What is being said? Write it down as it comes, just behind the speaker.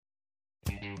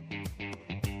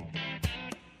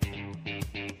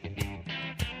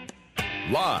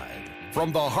Live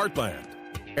from the heartland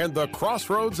and the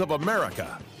crossroads of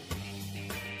America,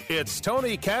 it's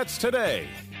Tony Katz Today.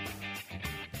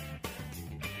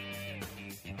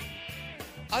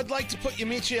 I'd like to put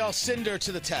Yamiche Alcindor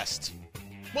to the test.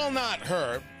 Well, not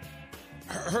her.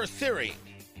 Her theory.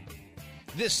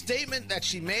 This statement that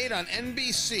she made on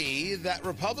NBC that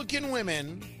Republican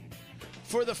women,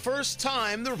 for the first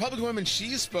time, the Republican women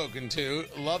she's spoken to,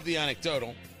 love the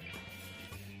anecdotal,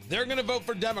 they're going to vote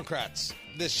for Democrats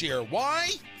this year.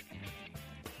 Why?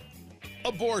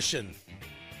 Abortion.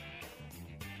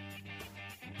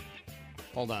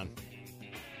 Hold on.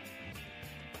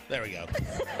 There we go.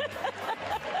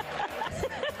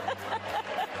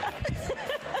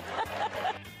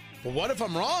 But what if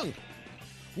I'm wrong?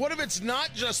 What if it's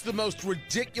not just the most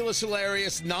ridiculous,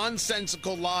 hilarious,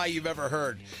 nonsensical lie you've ever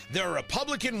heard? There are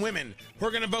Republican women who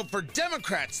are going to vote for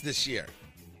Democrats this year.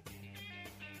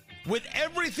 With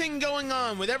everything going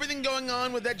on with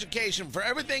education, for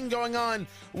everything going on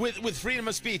with freedom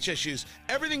of speech issues,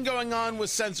 everything going on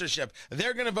with censorship,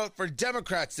 they're going to vote for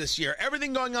Democrats this year.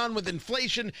 Everything going on with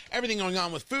inflation, everything going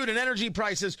on with food and energy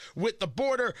prices, with the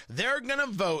border, they're going to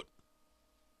vote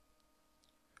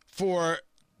for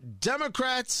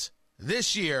Democrats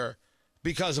this year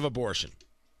because of abortion.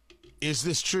 Is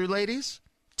this true, ladies?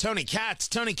 Tony Katz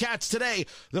Today.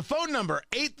 The phone number,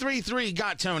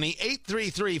 833-GOT-TONY,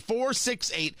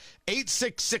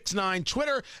 833-468-8669.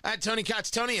 Twitter, at Tony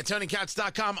Katz, Tony at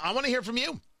TonyKatz.com. I want to hear from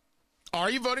you. Are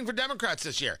you voting for Democrats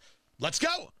this year? Let's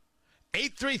go.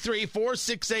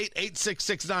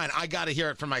 833-468-8669. I got to hear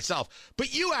it for myself,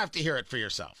 but you have to hear it for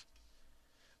yourself.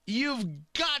 You've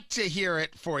got to hear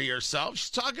it for yourself. She's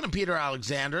talking to Peter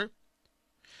Alexander.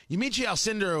 Yamiche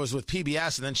Alcindor was with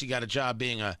PBS, and then she got a job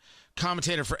being a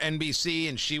commentator for NBC,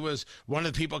 and she was one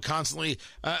of the people constantly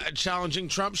challenging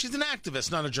Trump. She's an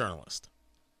activist, not a journalist.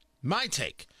 My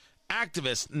take,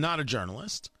 activist, not a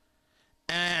journalist.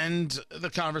 And the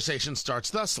conversation starts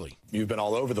thusly. You've been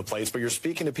all over the place, but you're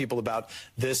speaking to people about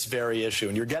this very issue,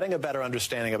 and you're getting a better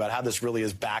understanding about how this really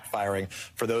is backfiring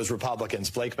for those Republicans.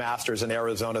 Blake Masters in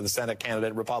Arizona, the Senate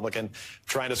candidate Republican,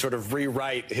 trying to sort of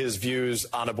rewrite his views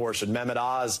on abortion. Mehmet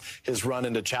Oz has run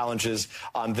into challenges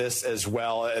on this as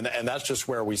well, and that's just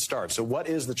where we start. So what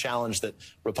is the challenge that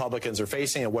Republicans are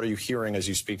facing, and what are you hearing as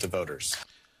you speak to voters?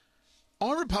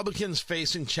 Are Republicans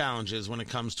facing challenges when it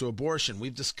comes to abortion?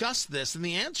 We've discussed this, and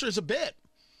the answer is a bit.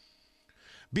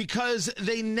 Because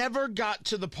they never got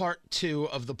to the part two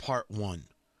of the part one.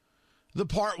 The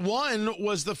part one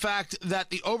was the fact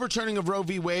that the overturning of Roe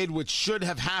v. Wade, which should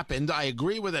have happened, I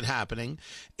agree with it happening,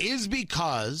 is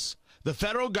because the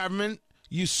federal government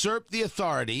usurped the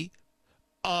authority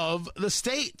of the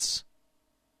states.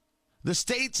 The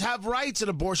states have rights, and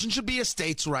abortion should be a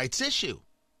states' rights issue.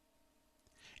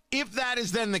 If that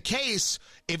is then the case,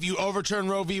 if you overturn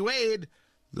Roe v. Wade,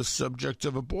 the subject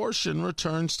of abortion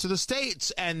returns to the states.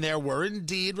 And there were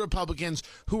indeed Republicans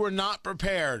who were not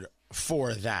prepared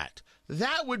for that.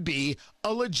 That would be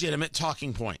a legitimate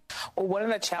talking point. Well, one of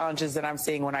the challenges that I'm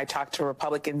seeing when I talk to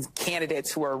Republican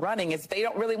candidates who are running is they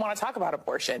don't really want to talk about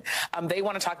abortion. They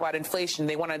want to talk about inflation.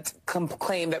 They want to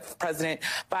claim that President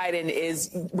Biden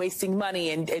is wasting money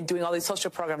and doing all these social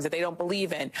programs that they don't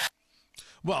believe in.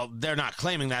 Well, they're not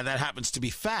claiming that. That happens to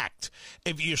be fact.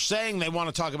 If you're saying they want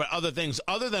to talk about other things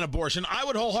other than abortion, I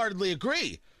would wholeheartedly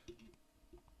agree.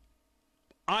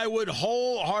 I would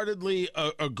wholeheartedly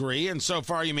agree, and so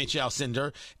far, Yamiche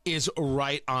Alcindor is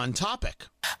right on topic.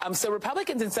 So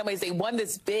Republicans, in some ways, they won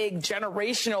this big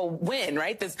generational win,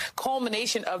 right? This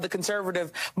culmination of the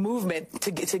conservative movement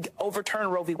to overturn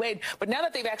Roe v. Wade. But now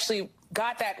that they've actually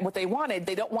got that, what they wanted,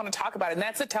 they don't want to talk about it. And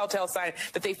that's a telltale sign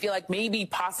that they feel like maybe,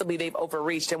 possibly they've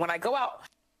overreached. And when I go out...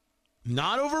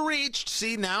 Not overreached.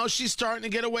 See, now she's starting to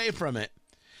get away from it.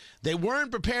 They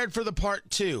weren't prepared for the part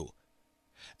two.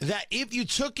 That if you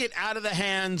took it out of the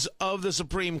hands of the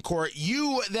Supreme Court,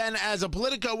 you then as a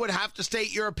Politico would have to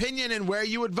state your opinion and where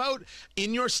you would vote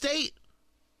in your state.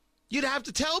 You'd have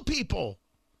to tell people.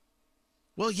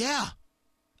 Well, yeah,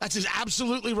 that's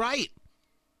absolutely right.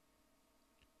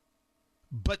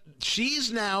 But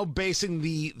she's now basing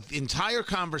the entire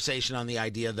conversation on the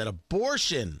idea that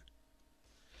abortion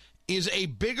is a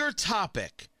bigger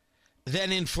topic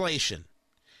than inflation.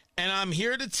 And I'm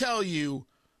here to tell you,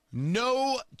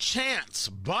 no chance.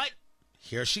 But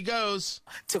Here she goes.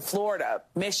 To Florida,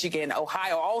 Michigan,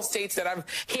 Ohio, all states that I've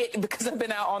hit because I've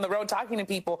been out on the road talking to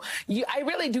people. I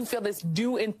really do feel this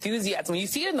new enthusiasm. You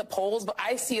see it in the polls, but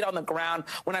I see it on the ground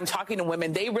when I'm talking to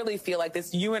women. They really feel like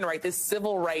this human right, this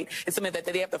civil right is something that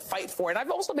they have to fight for. And I've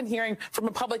also been hearing from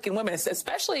Republican women,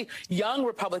 especially young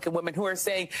Republican women, who are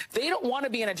saying they don't want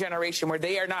to be in a generation where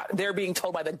they're being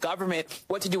told by the government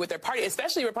what to do with their party,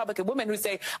 especially Republican women who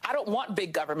say, I don't want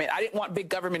big government. I didn't want big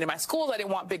government in my schools. I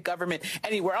didn't want big government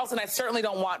anywhere else, and I certainly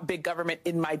don't want big government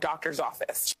in my doctor's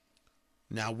office.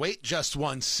 Now, wait just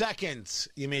 1 second,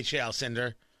 Yamiche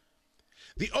Alcindor.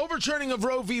 The overturning of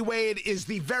Roe v. Wade is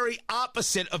the very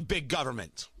opposite of big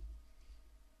government.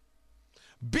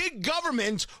 Big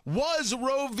government was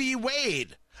Roe v.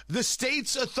 Wade, the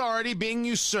state's authority being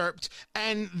usurped,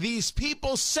 and these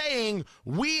people saying,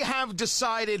 we have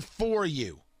decided for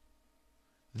you.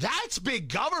 That's big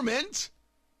government.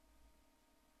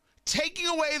 Taking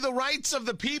away the rights of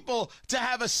the people to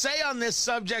have a say on this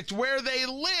subject where they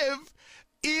live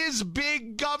is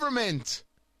big government.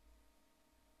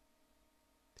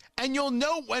 And you'll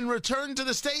note when returned to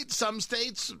the states, some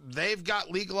states, they've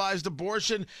got legalized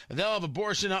abortion. They'll have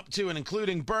abortion up to and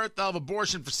including birth. They'll have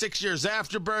abortion for 6 years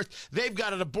after birth. They've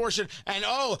got an abortion, and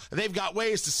they've got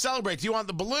ways to celebrate. Do you want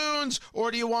the balloons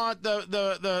or do you want the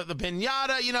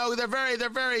piñata? You know, they're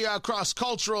very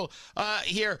cross-cultural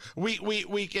here.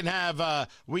 We can have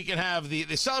the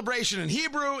celebration in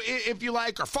Hebrew if you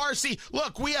like, or Farsi.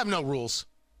 Look, we have no rules.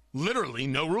 Literally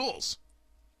no rules.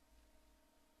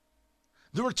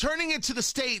 The returning it to the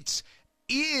states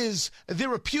is the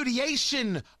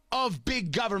repudiation of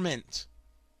big government.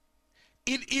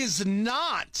 It is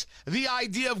not the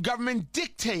idea of government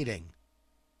dictating.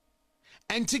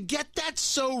 And to get that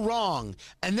so wrong,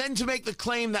 and then to make the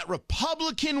claim that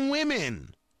Republican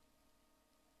women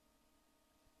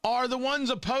are the ones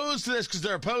opposed to this because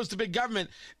they're opposed to big government,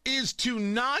 is to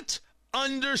not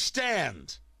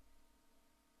understand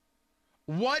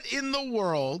what in the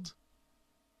world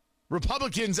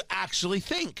Republicans actually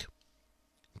think.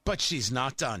 But she's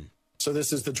not done. So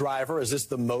this is the driver. Is this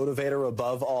the motivator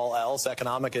above all else?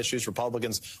 Economic issues.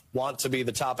 Republicans want to be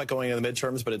the topic going into the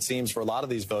midterms, but it seems for a lot of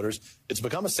these voters, it's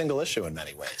become a single issue in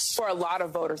many ways. For a lot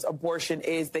of voters, abortion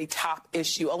is the top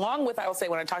issue, along with, I will say,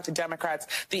 when I talk to Democrats,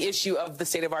 the issue of the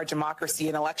state of our democracy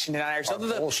and election deniers. Our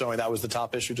poll showing that was the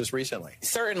top issue just recently.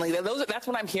 Certainly. That's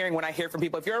what I'm hearing when I hear from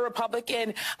people. If you're a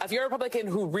Republican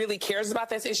who really cares about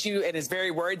this issue and is very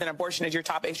worried, then abortion is your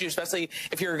top issue, especially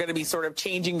if you're going to be sort of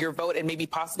changing your vote and maybe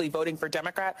possibly voting for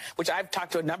Democrat, which I've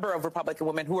talked to a number of Republican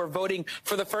women who are voting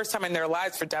for the first time in their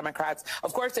lives for Democrats.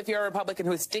 Of course, if you're a Republican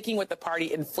who is sticking with the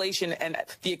party, inflation and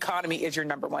the economy is your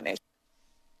number one issue.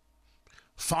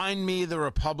 Find me the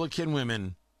Republican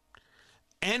women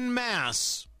en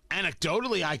masse.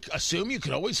 Anecdotally, I assume you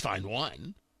could always find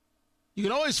one. You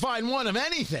can always find one of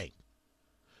anything.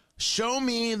 Show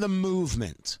me the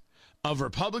movement of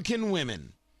Republican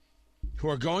women who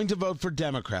are going to vote for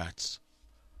Democrats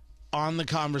on the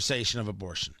conversation of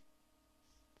abortion.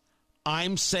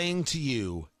 I'm saying to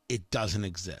you, it doesn't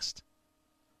exist.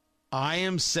 I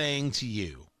am saying to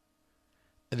you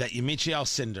that Yamiche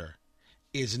Alcindor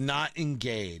is not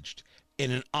engaged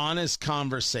in an honest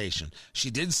conversation. She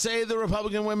did say the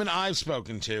Republican women I've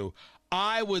spoken to,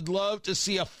 I would love to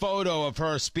see a photo of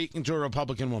her speaking to a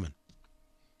Republican woman.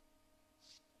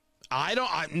 I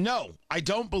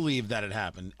don't believe that it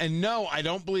happened. And no, I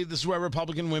don't believe this is where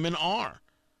Republican women are.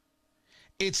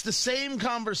 It's the same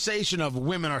conversation of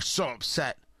women are so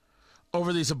upset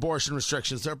over these abortion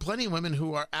restrictions. There are plenty of women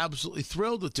who are absolutely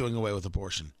thrilled with doing away with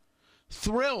abortion.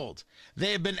 Thrilled.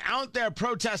 They have been out there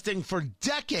protesting for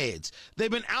decades. They've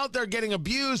been out there getting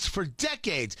abused for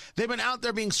decades. They've been out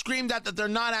there being screamed at that they're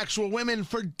not actual women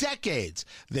for decades.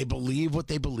 They believe what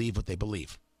they believe, what they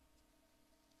believe.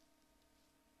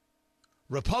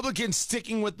 Republicans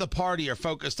sticking with the party are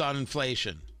focused on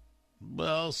inflation.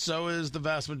 Well, so is the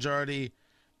vast majority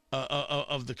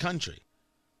of the country.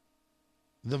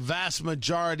 The vast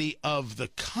majority of the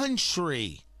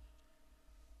country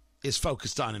is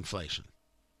focused on inflation.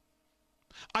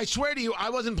 I swear to you, I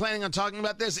wasn't planning on talking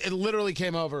about this. It literally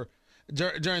came over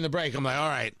during the break. I'm like, all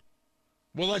right,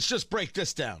 well, let's just break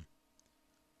this down.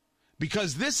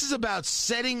 Because this is about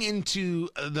setting into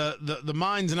the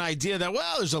minds an idea that,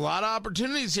 well, there's a lot of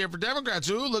opportunities here for Democrats.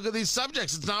 Ooh, look at these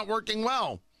subjects. It's not working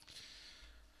well.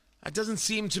 That doesn't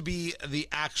seem to be the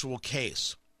actual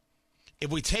case.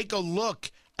 If we take a look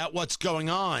at what's going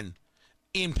on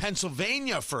in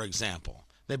Pennsylvania, for example,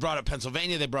 they brought up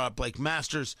Pennsylvania, they brought up Blake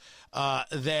Masters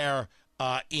there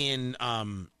in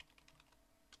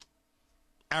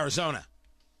Arizona.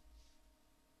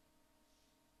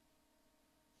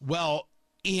 Well,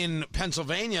 in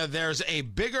Pennsylvania, there's a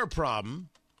bigger problem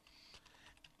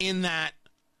in that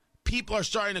people are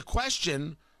starting to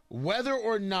question whether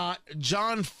or not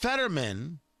John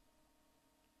Fetterman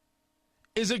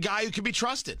is a guy who can be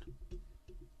trusted.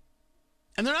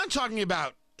 And they're not talking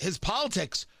about his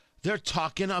politics. They're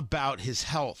talking about his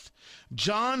health.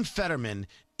 John Fetterman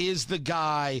is the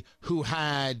guy who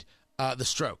had the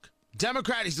stroke.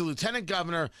 Democrat, he's the lieutenant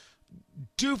governor,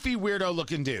 doofy,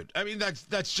 weirdo-looking dude. I mean,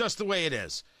 that's just the way it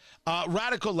is.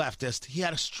 Radical leftist. He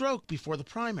had a stroke before the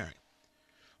primary.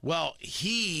 Well,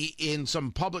 he, in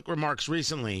some public remarks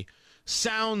recently,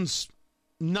 sounds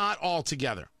not all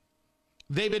together.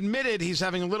 They've admitted he's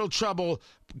having a little trouble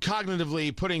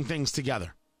cognitively putting things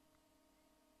together.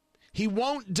 He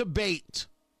won't debate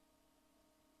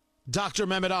Dr.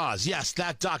 Mehmet Oz. Yes,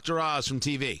 that Dr. Oz from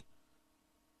TV.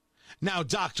 Now,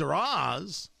 Dr.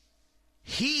 Oz,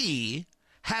 he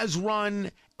has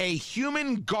run a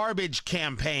human garbage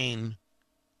campaign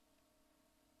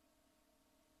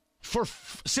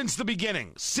since the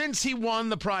beginning, since he won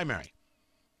the primary.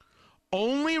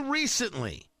 Only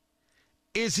recently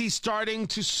is he starting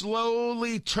to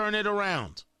slowly turn it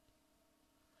around.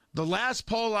 The last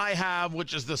poll I have,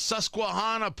 which is the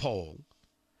Susquehanna poll,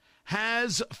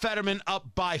 has Fetterman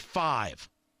up by 5.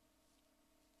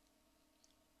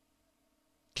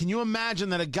 Can you imagine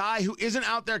that a guy who isn't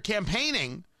out there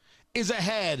campaigning is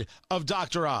ahead of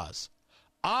Dr. Oz?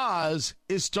 Oz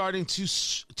is starting to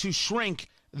shrink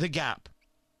the gap.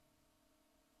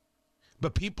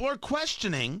 But people are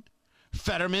questioning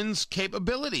Fetterman's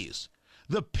capabilities.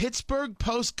 The Pittsburgh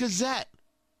Post-Gazette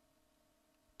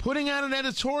putting out an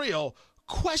editorial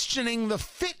questioning the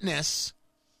fitness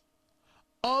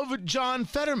of John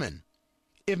Fetterman.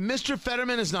 If Mr.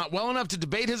 Fetterman is not well enough to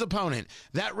debate his opponent,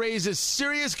 that raises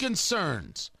serious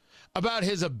concerns about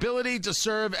his ability to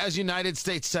serve as United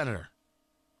States Senator.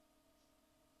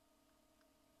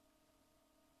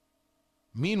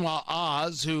 Meanwhile,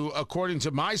 Oz, who, according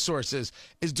to my sources,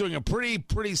 is doing a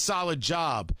pretty solid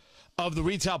job of the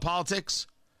retail politics,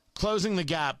 closing the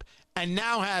gap, and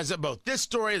now has both this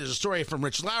story, there's a story from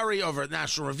Rich Lowry over at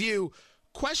National Review,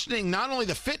 questioning not only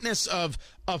the fitness of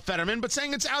Fetterman, but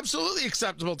saying it's absolutely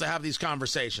acceptable to have these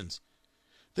conversations.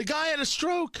 The guy had a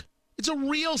stroke. It's a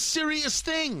real serious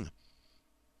thing.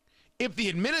 If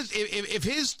if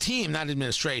his team, not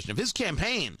administration, if his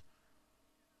campaign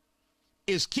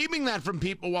is keeping that from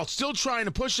people while still trying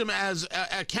to push him as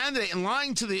a candidate and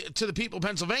lying to the people of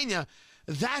Pennsylvania,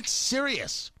 that's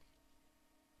serious.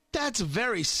 That's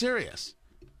very serious.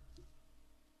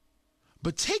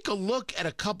 But take a look at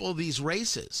a couple of these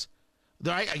races.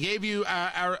 I gave you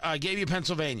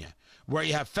Pennsylvania, where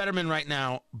you have Fetterman right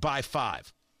now by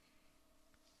 5.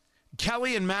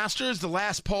 Kelly and Masters, the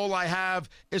last poll I have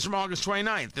is from August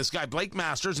 29th. This guy, Blake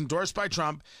Masters, endorsed by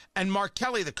Trump, and Mark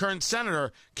Kelly, the current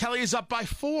senator. Kelly is up by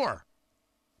 4.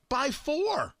 By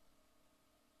 4.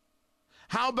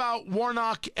 How about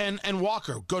Warnock and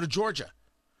Walker? Go to Georgia.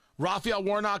 Raphael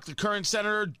Warnock, the current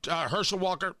senator, Herschel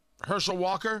Walker.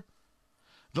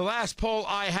 The last poll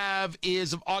I have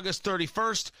is of August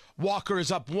 31st. Walker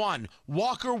is up 1.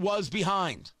 Walker was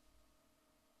behind.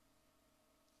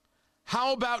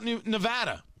 How about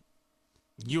Nevada?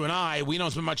 You and I, we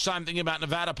don't spend much time thinking about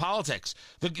Nevada politics.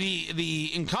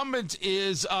 The incumbent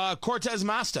is Cortez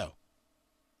Masto.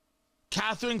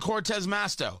 Catherine Cortez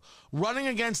Masto, running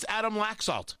against Adam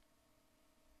Laxalt.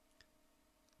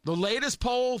 The latest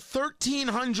poll,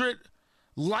 1,300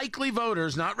 likely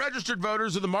voters, not registered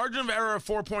voters, with a margin of error of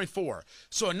 4.4.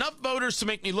 So enough voters to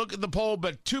make me look at the poll,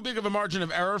 but too big of a margin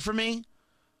of error for me.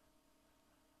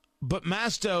 But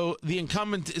Masto, the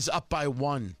incumbent, is up by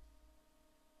 1.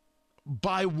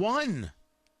 By 1.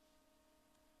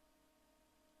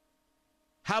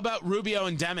 How about Rubio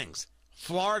and Demings?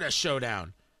 Florida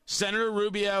showdown. Senator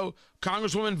Rubio,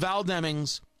 Congresswoman Val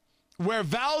Demings, where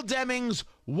Val Demings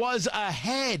was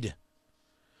ahead.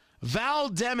 Val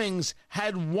Demings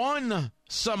had won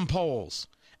some polls,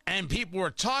 and people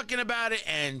were talking about it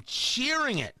and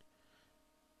cheering it.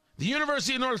 The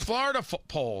University of North Florida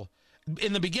poll,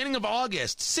 in the beginning of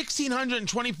August,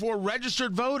 1,624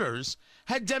 registered voters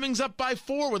had Demings up by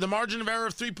 4 with a margin of error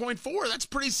of 3.4. That's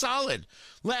pretty solid.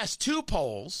 Last 2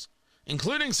 polls,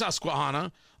 including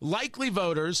Susquehanna, likely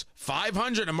voters,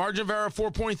 500, a margin of error of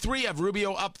 4.3, have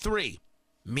Rubio up 3.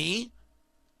 Me,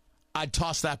 I'd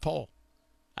toss that poll.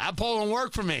 That poll won't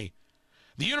work for me.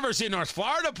 The University of North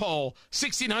Florida poll,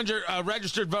 1,600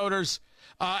 registered voters,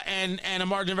 and a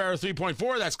margin of error of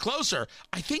 3.4. That's closer.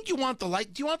 I think you want do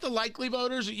you want the likely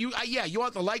voters? You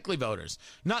want the likely voters,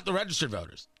 not the registered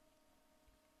voters.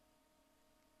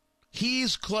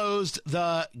 He's closed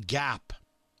the gap.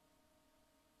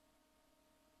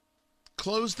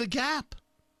 close the gap.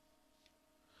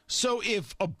 So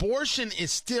if abortion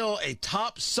is still a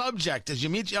top subject, as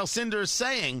Yamiche Alcindor is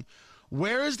saying,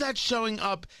 where is that showing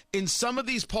up in some of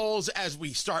these polls as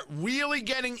we start really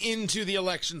getting into the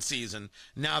election season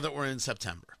now that we're in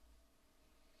September?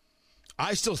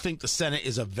 I still think the Senate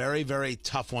is a very, very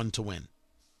tough one to win.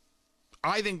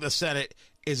 I think the Senate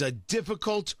is a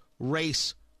difficult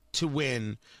race to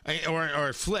win,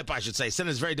 or flip, I should say.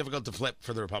 Senate is very difficult to flip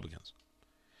for the Republicans.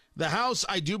 The House,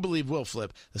 I do believe, will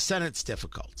flip. The Senate's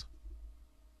difficult.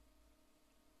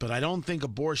 But I don't think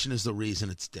abortion is the reason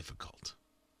it's difficult.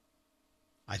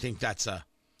 I think that's a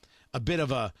bit of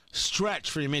a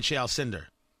stretch for Yamiche Alcindor,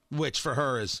 which for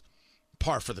her is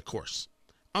par for the course.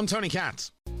 I'm Tony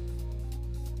Katz.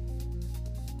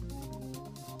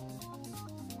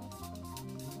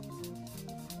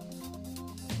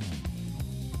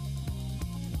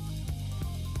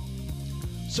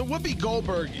 So Whoopi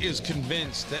Goldberg is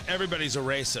convinced that everybody's a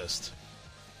racist.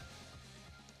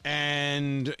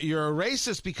 And you're a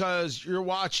racist because you're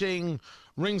watching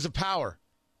Rings of Power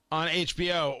on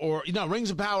HBO. Or,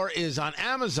 Rings of Power is on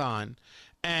Amazon.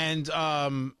 And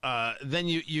then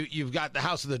you've got The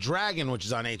House of the Dragon, which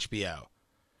is on HBO.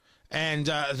 And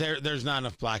there's not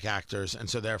enough black actors, and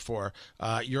so therefore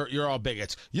you're all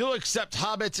bigots. You'll accept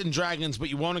hobbits and dragons, but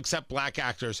you won't accept black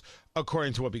actors,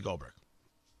 according to Whoopi Goldberg.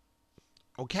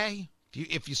 Okay,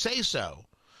 if you say so.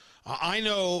 I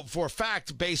know for a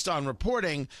fact, based on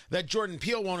reporting, that Jordan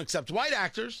Peele won't accept white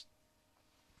actors.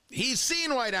 He's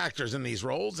seen white actors in these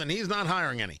roles, and he's not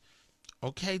hiring any.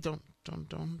 Okay, don't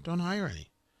hire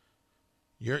any.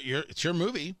 It's your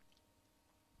movie.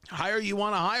 Hire you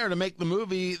want to hire to make the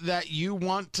movie that you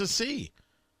want to see.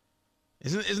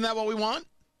 Isn't that what we want?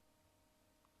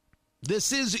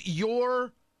 This is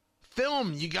your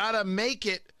film. You got to make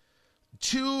it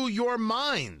to your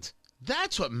mind.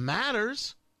 That's what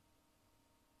matters.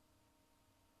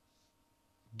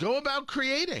 Go about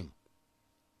creating.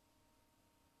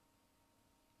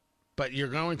 But you're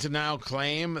going to now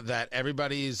claim that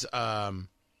everybody's a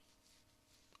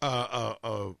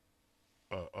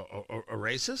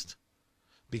racist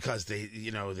because they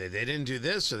didn't do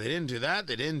this or they didn't do that,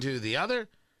 they didn't do the other,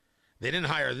 they didn't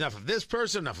hire enough of this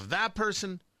person, enough of that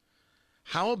person.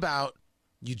 How about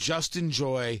you just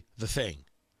enjoy the thing?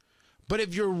 But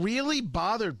if you're really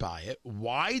bothered by it,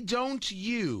 why don't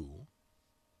you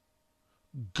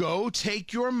go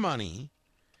take your money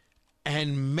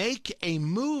and make a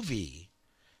movie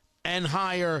and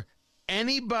hire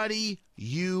anybody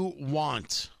you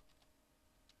want?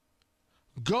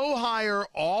 Go hire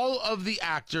all of the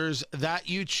actors that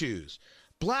you choose.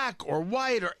 Black or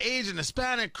white or Asian,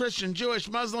 Hispanic, Christian, Jewish,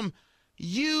 Muslim.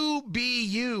 You be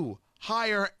you.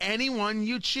 Hire anyone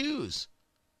you choose.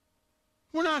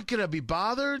 We're not going to be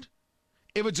bothered.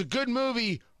 If it's a good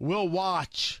movie, we'll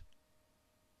watch.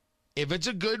 If it's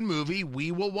a good movie,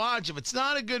 we will watch. If it's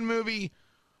not a good movie,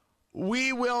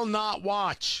 we will not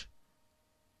watch.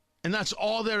 And that's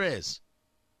all there is.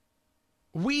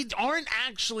 We aren't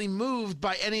actually moved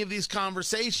by any of these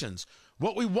conversations.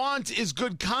 What we want is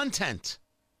good content.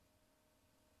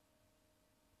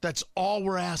 That's all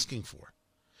we're asking for.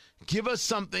 Give us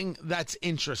something that's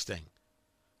interesting.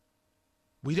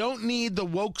 We don't need the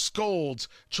woke scolds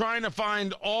trying to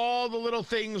find all the little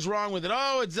things wrong with it.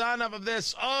 Oh, it's not enough of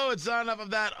this. Oh, it's not enough of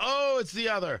that. Oh, it's the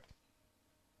other.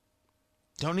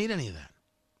 Don't need any of that.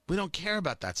 We don't care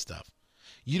about that stuff.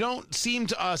 You don't seem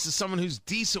to us as someone who's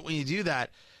decent when you do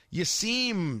that. You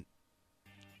seem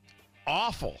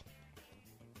awful.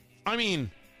 I mean,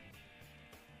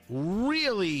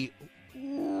 really,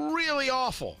 really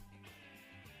awful.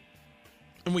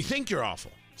 And we think you're awful.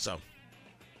 So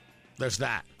there's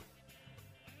that.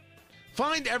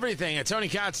 Find everything at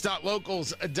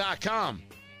TonyKatz.locals.com.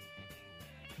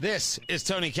 This is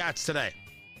Tony Katz Today.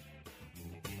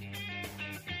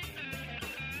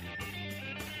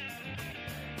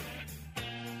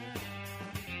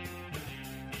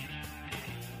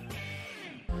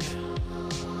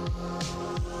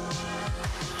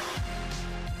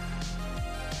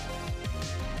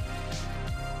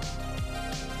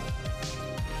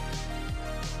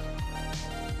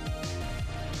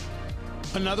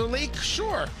 Another leak?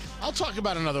 Sure. I'll talk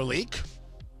about another leak.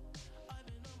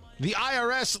 The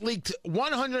IRS leaked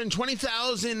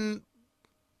 120,000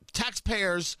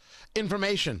 taxpayers'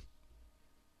 information.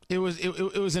 It was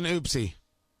an oopsie.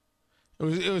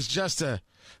 It was just a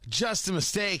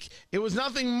mistake. It was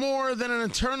nothing more than an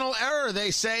internal error, they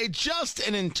say. Just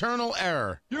an internal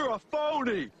error. You're a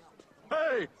phony.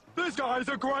 Hey, this guy's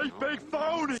a great big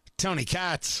phony. Tony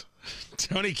Katz.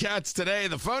 Tony Katz Today.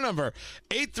 The phone number,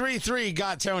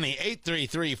 833-GOT-TONY,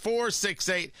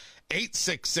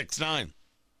 833-468-8669.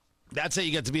 That's how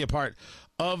you get to be a part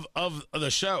of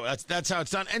the show. That's how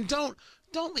it's done. And don't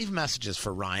leave messages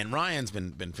for Ryan. Ryan's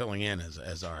been filling in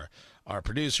as our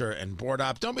producer and board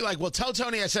op. Don't be like, well, tell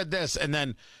Tony I said this, and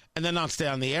then not stay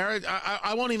on the air.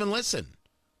 I won't even listen.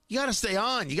 You got to stay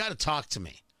on. You got to talk to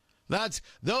me.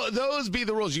 Those be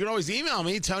the rules. You can always email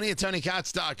me,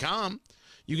 Tony@TonyKatz.com.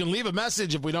 You can leave a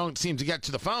message if we don't seem to get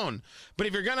to the phone. But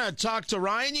if you're going to talk to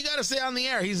Ryan, you got to stay on the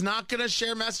air. He's not going to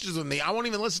share messages with me. I won't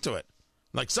even listen to it.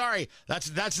 Like, sorry,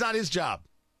 that's not his job.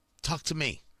 Talk to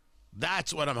me.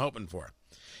 That's what I'm hoping for.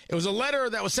 It was a letter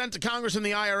that was sent to Congress and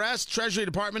the IRS, Treasury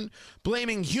Department,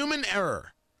 blaming human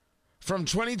error from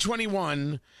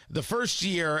 2021, the first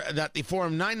year that the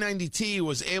Form 990T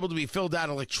was able to be filled out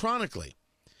electronically.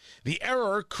 The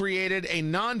error created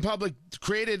non-public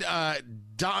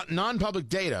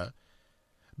data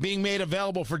being made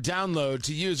available for download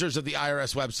to users of the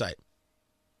IRS website,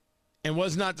 and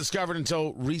was not discovered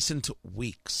until recent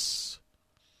weeks.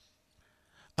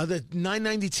 The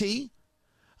 990T,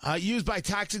 used by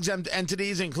tax-exempt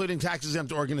entities, including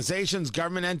tax-exempt organizations,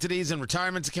 government entities, and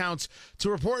retirement accounts, to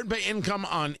report and pay income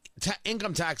on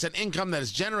income tax and income that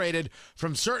is generated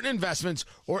from certain investments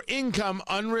or income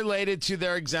unrelated to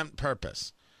their exempt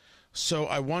purpose. So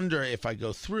I wonder if I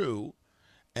go through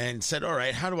and said, all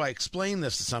right, how do I explain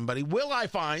this to somebody? Will I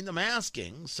find, I'm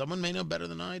asking, someone may know better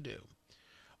than I do,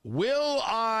 will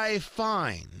I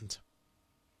find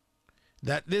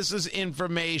that this is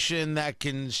information that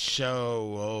can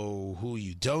show who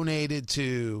you donated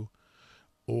to,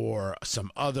 or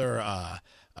some other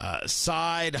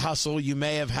side hustle you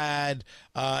may have had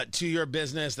to your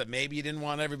business that maybe you didn't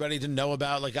want everybody to know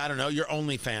about, like, I don't know, your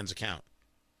OnlyFans account,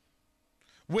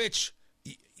 which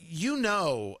you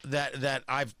know that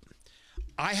I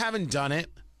haven't done it.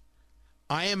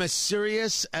 I am as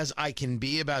serious as I can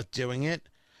be about doing it.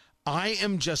 I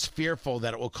am just fearful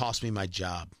that it will cost me my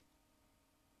job.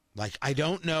 Like, I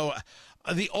don't know.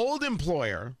 The old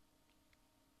employer,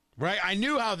 right? I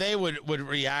knew how they would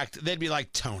react. They'd be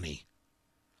like, Tony,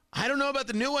 I don't know about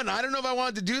the new one. I don't know if I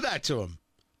wanted to do that to him.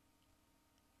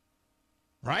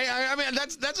 Right? I mean,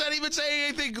 that's not even saying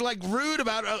anything like rude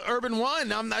about Urban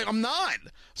One. I'm not.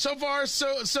 So far,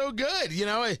 so good. You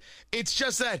know, it's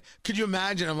just that. Could you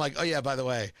imagine? I'm like, oh yeah, by the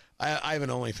way, I have an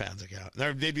OnlyFans account.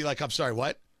 They'd be like, I'm sorry,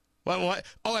 what? What?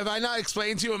 Oh, have I not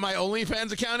explained to you what my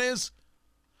OnlyFans account is?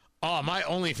 Oh, my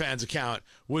OnlyFans account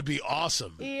would be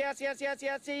awesome. Yes.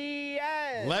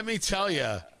 Let me tell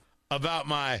you about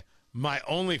my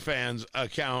OnlyFans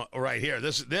account right here.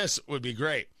 This would be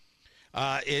great.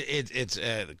 It's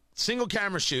a single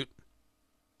camera shoot,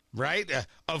 right?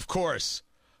 Of course,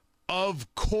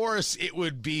 it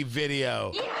would be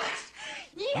video. Yes!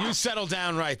 You settle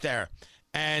down right there,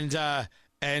 and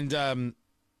it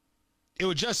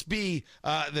would just be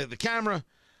the camera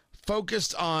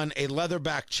focused on a leather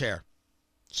back chair,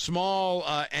 small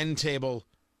end table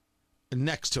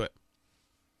next to it.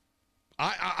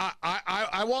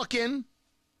 I walk in,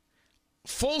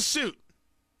 full suit,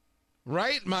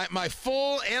 right? My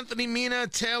full Anthony Mina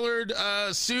tailored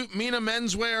suit, Mina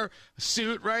menswear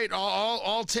suit, right?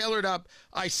 All tailored up.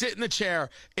 I sit in the chair.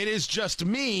 It is just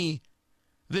me,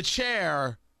 the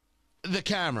chair, the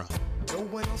camera. No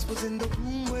one else was in the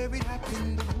room where it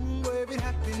happened, the room where it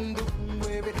happened, the room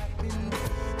where it happened.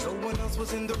 No one else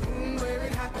was in the room where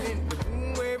it happened, the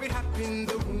room where it happened,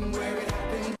 the room where it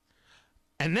happened.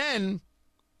 And then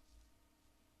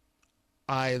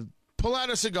I pull out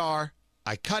a cigar,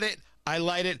 I cut it, I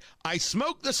light it, I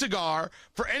smoke the cigar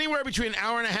for anywhere between an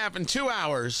hour and a half and 2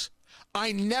 hours.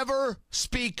 I never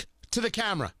speak to the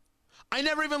camera. I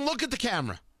never even look at the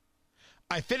camera.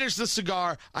 I finish the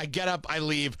cigar, I get up, I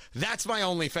leave. That's my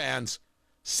OnlyFans.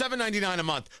 $7.99 a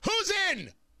month. Who's in?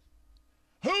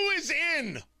 Who is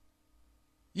in?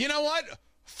 You know what?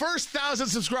 First 1,000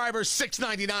 subscribers,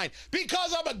 $6.99.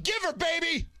 Because I'm a giver,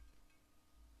 baby.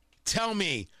 Tell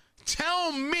me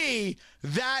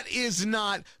that is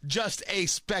not just a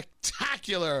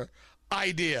spectacular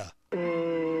idea.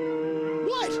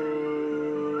 What?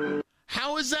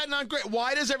 How is that not great?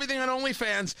 Why does everything on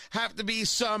OnlyFans have to be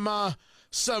some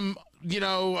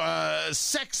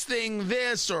sex thing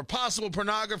this or possible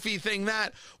pornography thing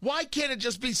that? Why can't it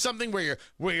just be something where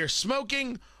you're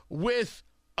smoking with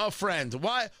a friend?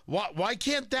 Why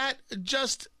can't that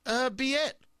just be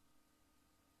it?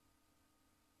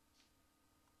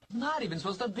 Not even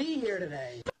supposed to be here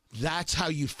today. That's how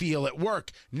you feel at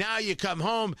work. Now you come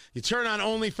home, you turn on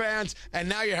OnlyFans, and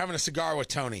now you're having a cigar with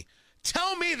Tony.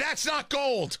 Tell me that's not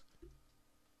gold. I'm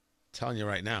telling you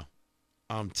right now.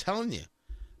 I'm telling you,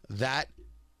 that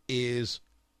is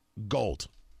gold.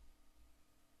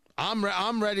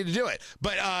 I'm ready to do it.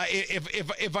 But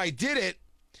if I did it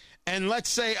And let's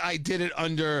say I did it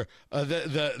under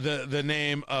the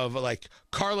name of like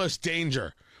Carlos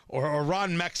Danger or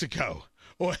Ron Mexico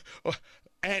and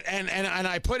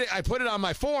I put it on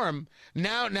my form.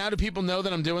 Now do people know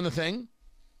that I'm doing the thing?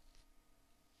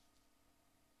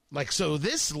 Like, so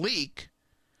this leak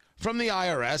from the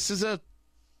IRS is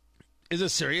a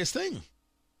serious thing,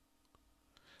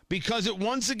 because it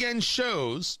once again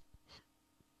shows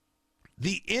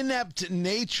the inept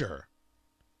nature,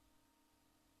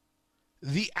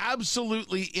 the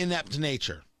absolutely inept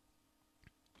nature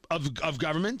of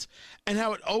government, and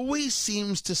how it always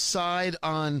seems to side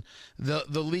on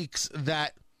the leaks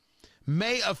that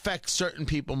may affect certain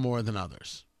people more than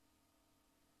others.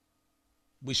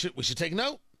 We should take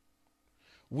note.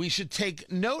 We should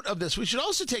take note of this. We should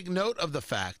also take note of the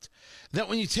fact that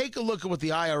when you take a look at what the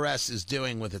IRS is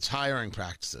doing with its hiring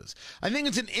practices, I think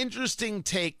it's an interesting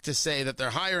take to say that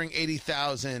they're hiring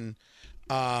 80,000.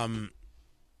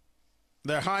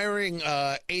 They're hiring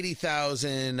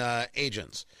 80,000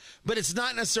 agents, but it's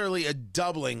not necessarily a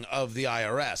doubling of the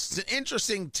IRS. It's an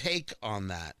interesting take on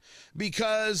that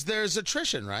because there's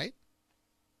attrition, right?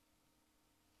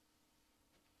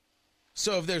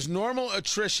 So if there's normal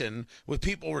attrition with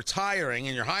people retiring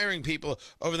and you're hiring people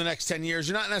over the next 10 years,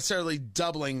 you're not necessarily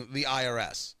doubling the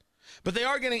IRS. But they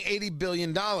are getting $80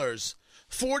 billion.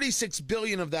 $46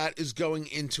 billion of that is going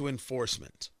into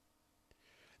enforcement.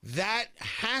 That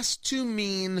has to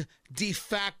mean de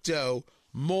facto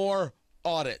more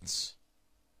audits.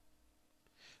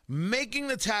 Making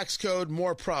the tax code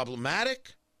more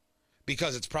problematic,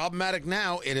 because it's problematic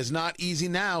now. It is not easy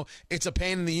now. It's a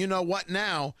pain in the you-know-what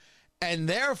now. And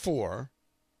therefore,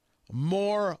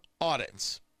 more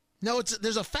audits. Now,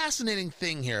 there's a fascinating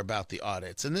thing here about the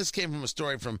audits, and this came from a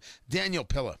story from Daniel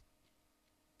Pilla.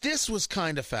 This was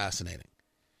kind of fascinating.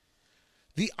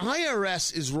 The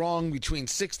IRS is wrong between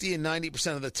 60 and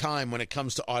 90% of the time when it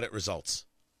comes to audit results.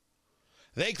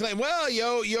 They claim, well, you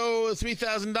owe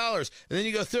 $3,000. And then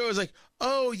you go through, it's like,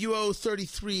 oh, you owe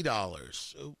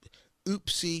 $33.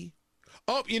 Oopsie.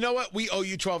 Oh, you know what? We owe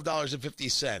you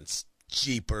 $12.50.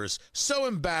 Jeepers. So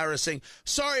embarrassing.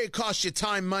 Sorry it cost you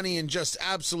time, money, and just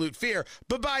absolute fear.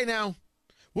 But bye now.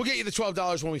 We'll get you the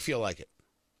 $12 when we feel like it.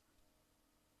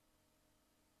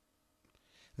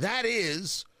 That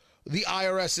is the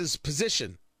IRS's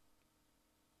position.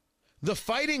 The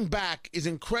fighting back is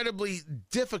incredibly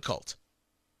difficult.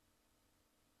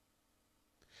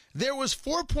 There was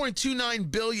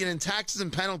 $4.29 billion in taxes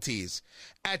and penalties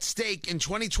at stake in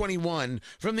 2021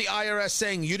 from the IRS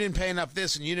saying you didn't pay enough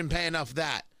this and you didn't pay enough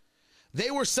that.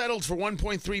 They were settled for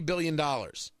 $1.3 billion,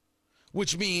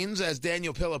 which means, as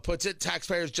Daniel Pilla puts it,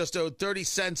 taxpayers just owed 30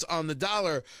 cents on the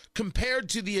dollar compared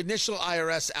to the initial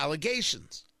IRS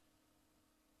allegations.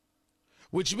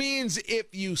 Which means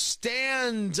if you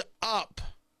stand up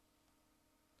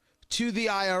to the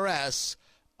IRS,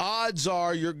 odds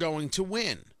are you're going to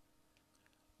win.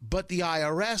 But the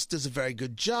IRS does a very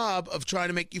good job of trying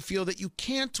to make you feel that you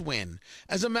can't win.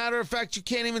 As a matter of fact, you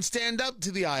can't even stand up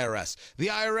to the IRS. The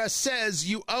IRS says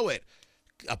you owe it.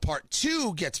 A part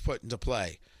 2 gets put into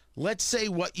play. Let's say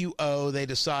what you owe, they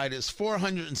decide, is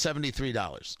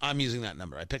 $473. I'm using that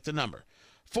number. I picked a number.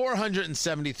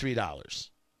 $473.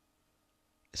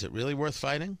 Is it really worth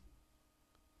fighting?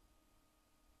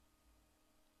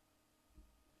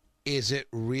 Is it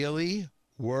really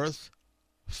worth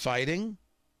fighting?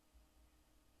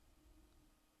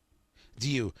 Do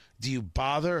you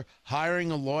bother hiring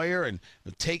a lawyer and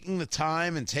taking the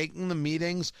time and taking the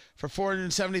meetings for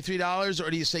 $473?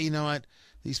 Or do you say, you know what,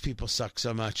 these people suck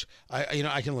so much,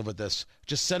 I can live with this.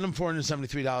 Just send them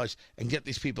 $473 and get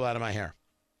these people out of my hair.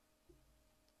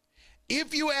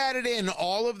 If you added in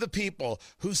all of the people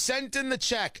who sent in the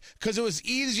check because it was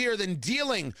easier than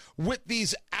dealing with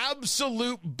these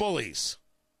absolute bullies,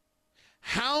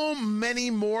 how many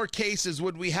more cases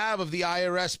would we have of the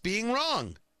IRS being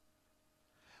wrong?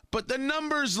 But the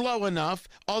number's low enough,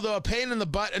 although a pain in the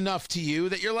butt enough to you,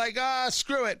 that you're like,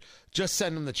 screw it. Just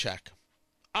send them the check.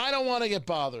 I don't want to get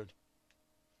bothered.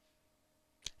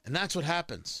 And that's what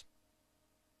happens.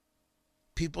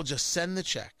 People just send the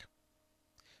check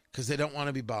because they don't want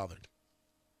to be bothered.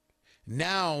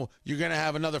 Now you're going to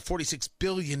have another $46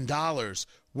 billion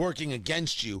working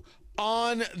against you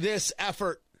on this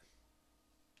effort.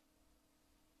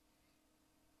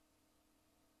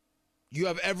 You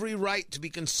have every right to be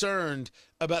concerned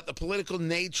about the political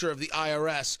nature of the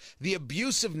IRS, the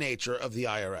abusive nature of the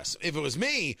IRS. If it was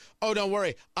me, don't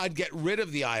worry, I'd get rid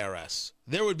of the IRS.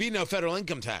 There would be no federal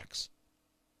income tax.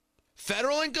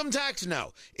 Federal income tax?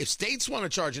 No. If states want to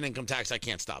charge an income tax, I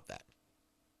can't stop that.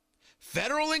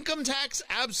 Federal income tax?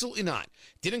 Absolutely not.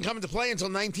 Didn't come into play until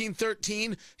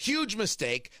 1913. Huge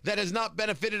mistake that has not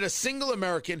benefited a single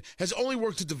American, has only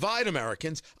worked to divide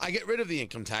Americans. I get rid of the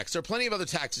income tax. There are plenty of other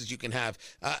taxes you can have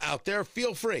out there.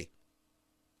 Feel free.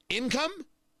 Income?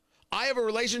 I have a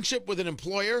relationship with an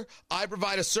employer. I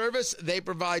provide a service. They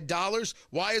provide dollars.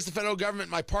 Why is the federal government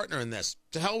my partner in this?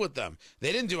 To hell with them.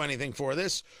 They didn't do anything for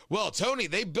this. Well, Tony,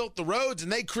 they built the roads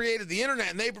and they created the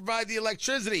internet and they provide the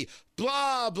electricity.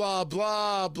 Blah, blah,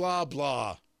 blah, blah,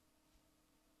 blah.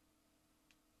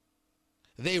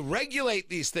 They regulate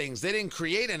these things. They didn't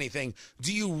create anything.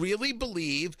 Do you really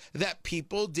believe that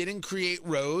people didn't create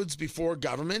roads before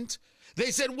government?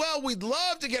 They said, well, we'd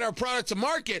love to get our product to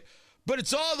market, but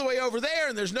it's all the way over there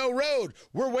and there's no road.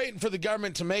 We're waiting for the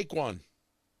government to make one.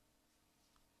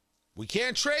 We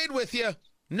can't trade with you.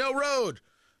 No road.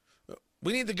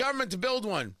 We need the government to build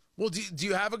one. Well, do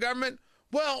you have a government?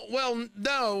 Well,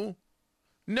 no.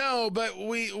 No, but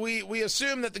we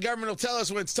assume that the government will tell us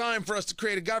when it's time for us to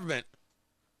create a government.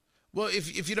 Well,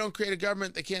 if you don't create a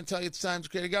government, they can't tell you it's time to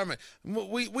create a government.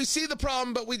 We see the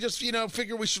problem, but we just,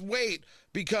 figure we should wait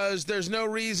because there's no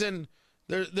reason...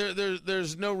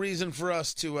 There's no reason for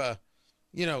us to,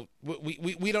 we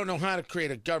don't know how to create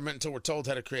a government until we're told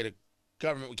how to create a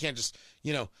government. We can't just,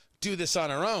 do this on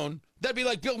our own. That'd be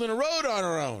like building a road on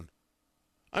our own.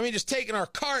 I mean, just taking our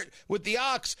cart with the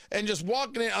ox and just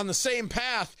walking it on the same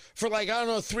path for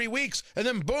 3 weeks, and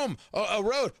then boom, a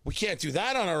road. We can't do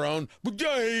that on our own.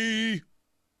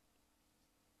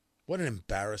 What an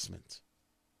embarrassment.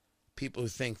 People who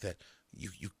think that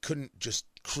you couldn't just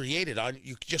create it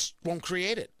you just won't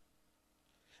create it.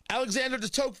 Alexander de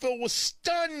Tocqueville was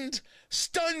stunned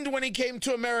when he came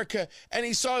to America and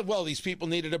he saw, well, these people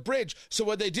needed a bridge. So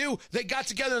what they do, they got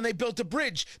together and they built a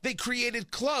bridge. They created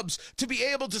clubs to be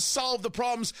able to solve the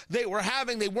problems they were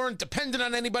having. They weren't dependent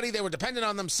on anybody. They were dependent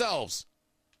on themselves.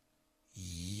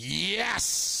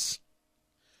 Yes.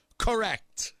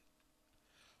 Correct.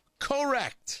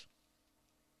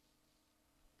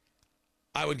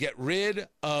 I would get rid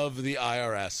of the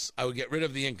IRS. I would get rid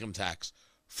of the income tax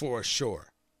for sure.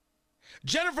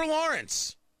 Jennifer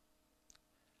Lawrence.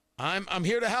 I'm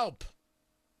here to help.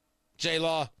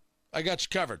 J-Law, I got you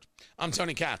covered. I'm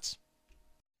Tony Katz.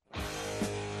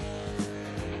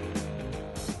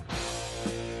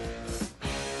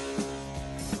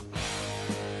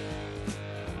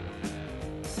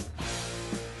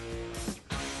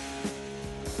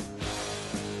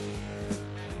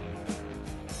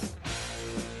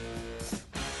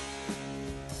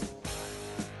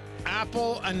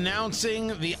 Apple announcing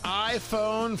the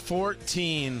iPhone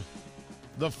 14,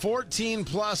 the 14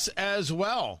 Plus as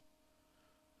well.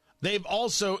 They've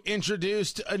also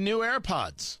introduced a new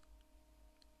AirPods.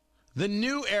 The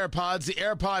new AirPods, the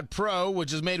AirPod Pro,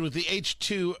 which is made with the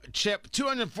H2 chip,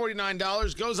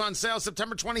 $249, goes on sale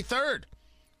September 23rd.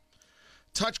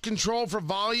 Touch control for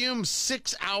volume,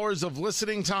 6 hours of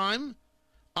listening time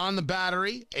on the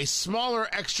battery, a smaller,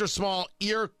 extra small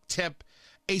ear tip,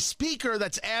 a speaker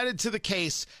that's added to the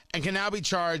case and can now be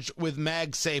charged with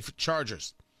MagSafe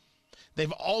chargers.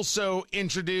 They've also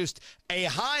introduced a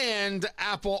high-end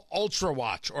Apple Ultra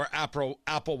Watch or Apple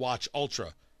Watch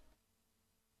Ultra.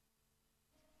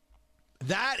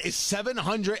 That is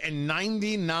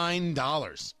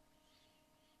 $799.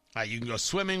 You can go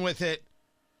swimming with it.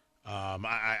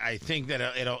 I think that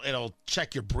it'll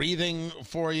check your breathing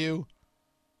for you.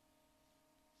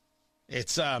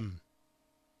 It's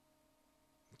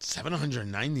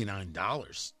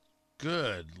 $799.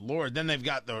 Good Lord. Then they've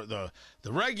got the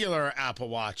regular Apple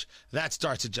Watch. That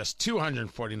starts at just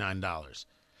 $249.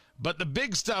 But the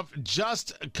big stuff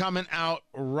just coming out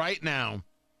right now,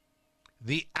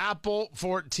 the Apple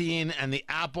 14 and the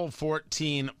Apple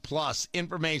 14 Plus.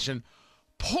 Information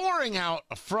pouring out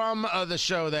from the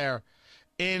show there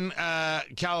in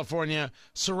California.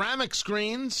 Ceramic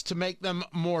screens to make them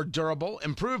more durable.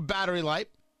 Improved battery life.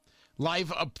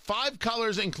 5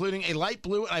 colors, including a light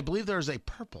blue, and I believe there is a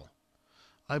purple.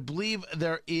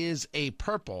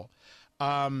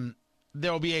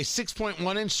 There will be a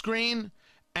 6.1-inch screen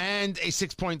and a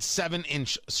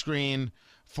 6.7-inch screen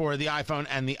for the iPhone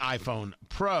and the iPhone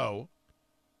Pro.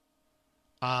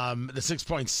 The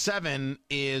 6.7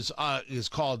 is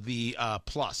called the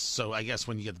Plus. So I guess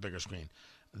when you get the bigger screen,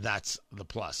 that's the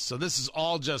Plus. So this is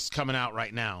all just coming out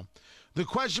right now. The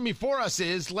question before us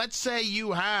is, let's say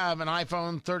you have an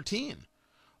iPhone 13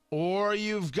 or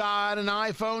you've got an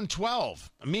iPhone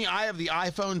 12. I have the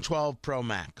iPhone 12 Pro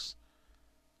Max.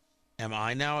 Am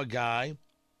I now a guy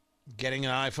getting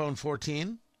an iPhone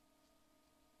 14?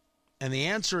 And the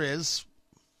answer is,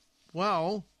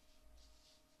 well,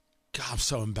 God, I'm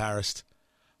so embarrassed.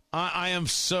 I am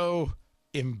so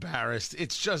embarrassed.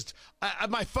 It's just,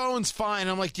 my phone's fine.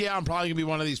 I'm like, yeah, I'm probably going to be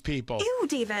one of these people. Ew,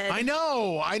 David. I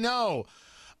know.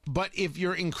 But if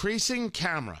you're increasing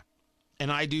camera,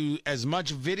 and I do as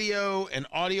much video and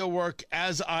audio work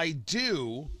as I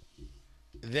do,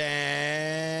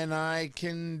 then I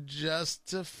can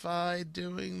justify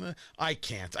doing the... I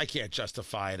can't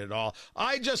justify it at all.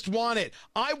 I just want it.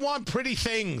 I want pretty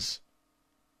things.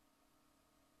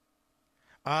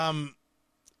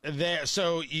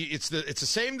 It's the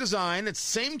same design, it's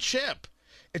the same chip.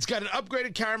 It's got an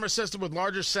upgraded camera system with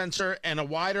larger sensor and a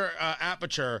wider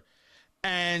aperture,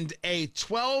 and a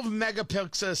 12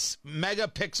 megapixel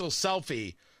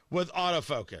selfie with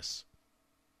autofocus.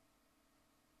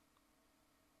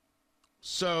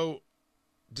 So,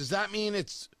 does that mean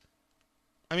is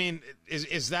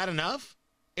that enough?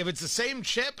 If it's the same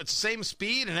chip, it's the same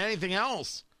speed and anything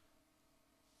else,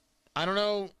 I don't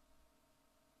know.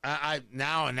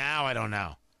 Now I don't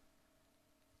know.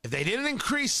 If they didn't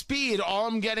increase speed, all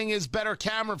I'm getting is better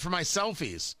camera for my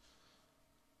selfies.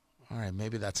 All right,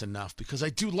 maybe that's enough, because I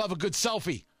do love a good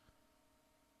selfie.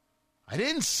 I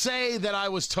didn't say that I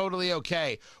was totally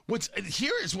okay.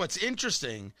 Here is what's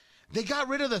interesting. Did they get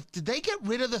rid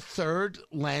of the third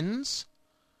lens?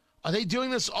 Are they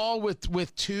doing this all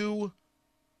with two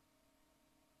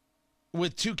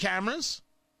cameras?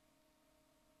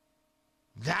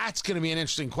 That's going to be an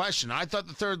interesting question. I thought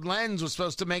the third lens was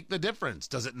supposed to make the difference.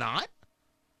 Does it not?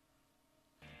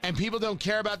 And people don't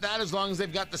care about that as long as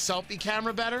they've got the selfie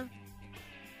camera better?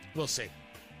 We'll see.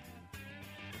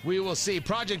 We will see.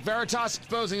 Project Veritas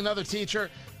exposing another teacher.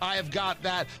 I have got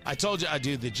that. I told you I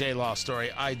do the J-Law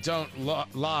story. I don't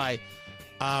lie.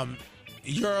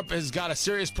 Europe has got a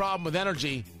serious problem with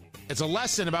energy. It's a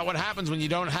lesson about what happens when you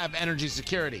don't have energy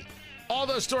security. All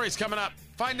those stories coming up.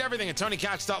 Find everything at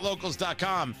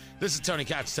TonyKatz.locals.com. This is Tony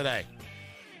Katz Today.